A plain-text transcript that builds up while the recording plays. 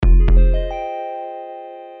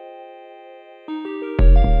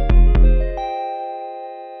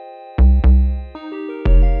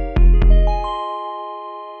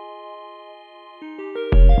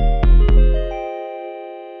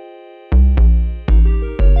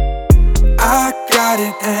got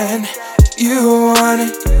it and you want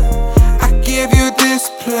it. I give you this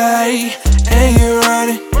play and you run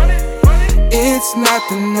it. It's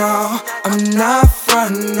nothing, no, I'm not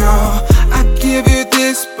frontin', no. I give you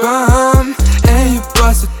this bum and you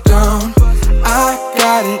bust it down. I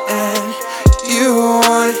got it and you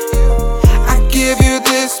want it. I give you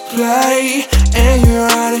this play and you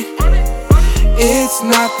run it. It's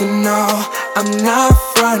nothing, no, I'm not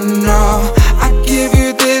frontin', no. I give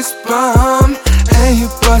you this bum and you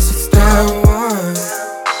bust it down. One,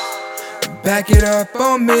 back it up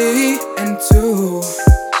on me, and two,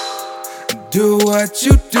 do what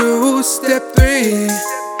you do. Step three,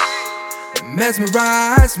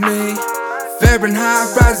 mesmerize me.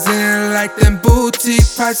 Fahrenheit rising like them boutique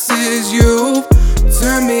prices. You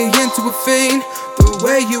turn me into a fiend, the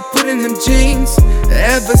way you put in them jeans.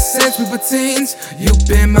 Ever since we were teens, you've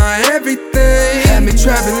been my everything. Had me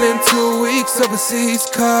traveling 2 weeks overseas,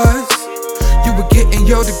 cause you were getting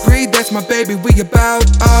your degree. That's my baby, we about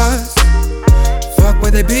us. Fuck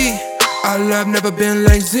where they be, our love never been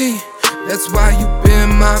lazy. That's why you been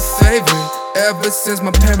my favorite ever since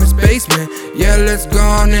my parents' basement. Yeah, let's go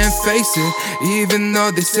on and face it. Even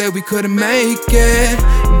though they said we couldn't make it,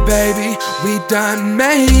 baby, we done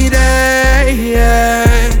made it, yeah.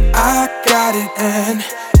 I got it and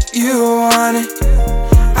you want it.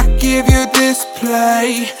 I give you this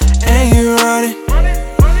play and you run it.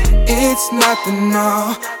 It's nothing,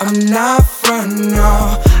 no, I'm not frontin',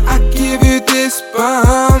 no. I give you this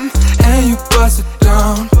bum and you bust it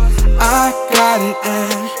down. I got it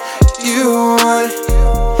and you want it.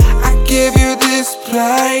 I give you this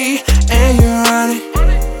play and you run it.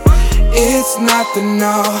 It's nothing,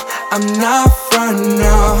 no, I'm not frontin',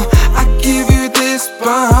 no. I give you this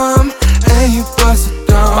bum and you bust it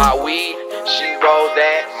down. My weed, she roll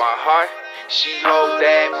that, my heart, she hold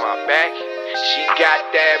that, my back. She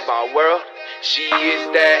got that, my world, she is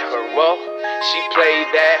that, her role. She played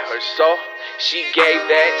that, her soul, she gave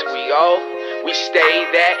that, we all. We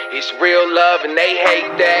stay that, it's real love and they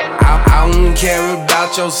hate that. I don't care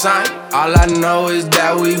about your sign, all I know is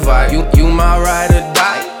that we vibe. You my ride or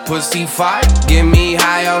die, pussy fight, get me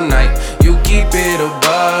high all night. You keep it a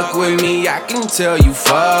buck with me, I can tell you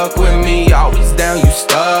fuck with me. Always down, you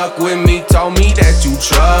stuck with me, told me that you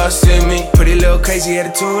trust in me. Pretty little crazy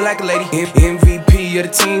attitude like a lady, MVP of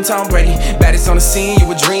the team, Tom Brady. Baddest on the scene,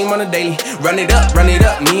 you a dream on a daily. Run it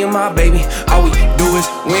up, me and my baby. All we do is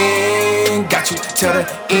win, got you till the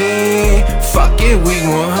end. Fuck it, we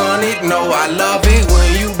 100, no, I love it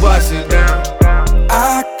when you bust it down.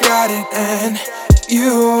 I got it and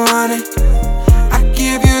you want it. I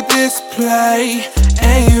give you this play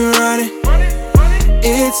and you run it.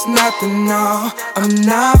 It's nothing, no, I'm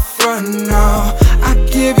not frontin', no. I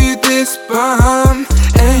give you this bum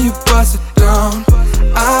and you bust it down.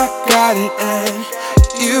 I got it and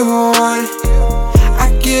you want it.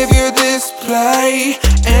 I give you this play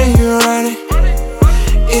and you run it.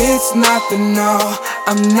 It's nothing, no,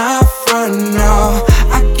 I'm not frontin', no.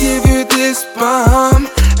 I give you this bum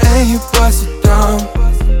and you bust it down.